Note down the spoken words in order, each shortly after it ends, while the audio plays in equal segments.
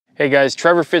Hey guys,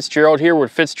 Trevor Fitzgerald here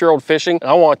with Fitzgerald Fishing, and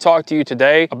I want to talk to you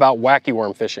today about wacky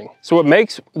worm fishing. So what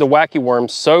makes the wacky worm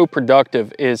so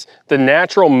productive is the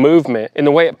natural movement and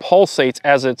the way it pulsates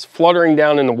as it's fluttering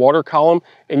down in the water column,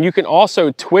 and you can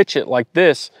also twitch it like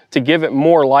this to give it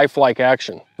more lifelike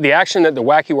action. The action that the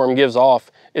wacky worm gives off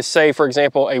is, say for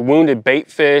example, a wounded bait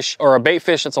fish or a bait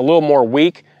fish that's a little more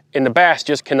weak, and the bass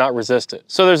just cannot resist it.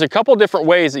 So there's a couple different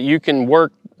ways that you can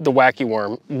work the wacky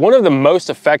worm. One of the most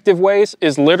effective ways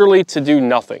is literally to do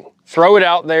nothing. Throw it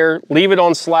out there, leave it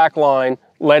on slack line,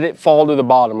 let it fall to the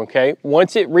bottom, okay?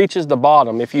 Once it reaches the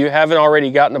bottom, if you haven't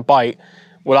already gotten a bite,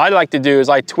 what I like to do is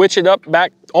I twitch it up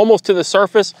back almost to the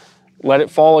surface, let it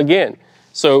fall again.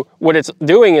 So what it's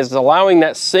doing is allowing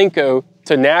that Senko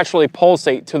to naturally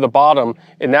pulsate to the bottom,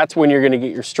 and that's when you're gonna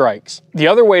get your strikes. The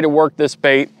other way to work this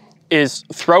bait is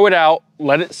throw it out,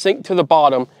 let it sink to the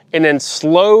bottom, and then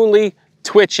slowly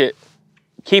twitch it,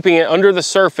 keeping it under the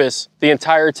surface the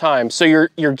entire time. So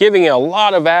you're giving it a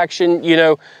lot of action. You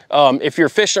know, if you're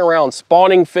fishing around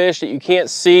spawning fish that you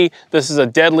can't see, this is a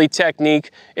deadly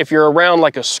technique. If you're around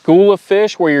like a school of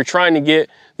fish where you're trying to get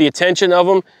the attention of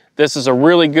them, this is a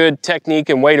really good technique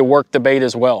and way to work the bait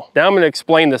as well. Now I'm going to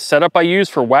explain the setup I use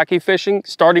for wacky fishing,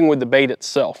 starting with the bait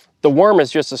itself. The worm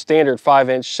is just a standard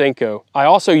 5-inch Senko. I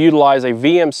also utilize a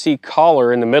VMC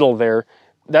collar in the middle there.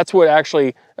 That's what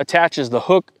actually attaches the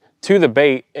hook to the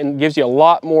bait and gives you a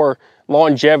lot more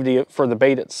longevity for the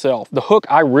bait itself. The hook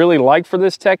I really like for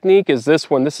this technique is this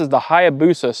one. This is the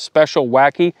Hayabusa Special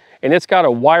Wacky, and it's got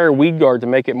a wire weed guard to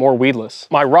make it more weedless.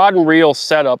 My rod and reel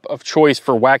setup of choice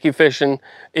for wacky fishing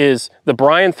is the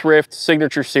Bryan Thrift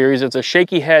Signature Series. It's a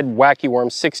shaky head wacky worm,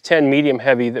 610 medium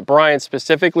heavy that Bryan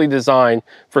specifically designed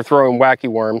for throwing wacky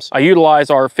worms. I utilize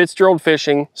our Fitzgerald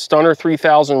Fishing Stunner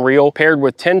 3000 reel paired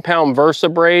with 10-pound Versa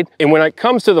braid. And when it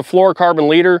comes to the fluorocarbon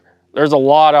leader, there's a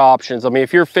lot of options. I mean,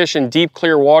 if you're fishing deep,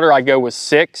 clear water, I go with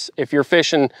 6. If you're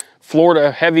fishing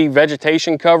Florida heavy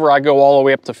vegetation cover, I go all the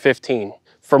way up to 15.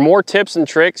 For more tips and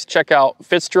tricks, check out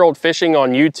Fitzgerald Fishing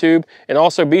on YouTube, and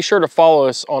also be sure to follow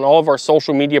us on all of our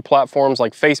social media platforms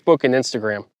like Facebook and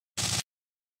Instagram.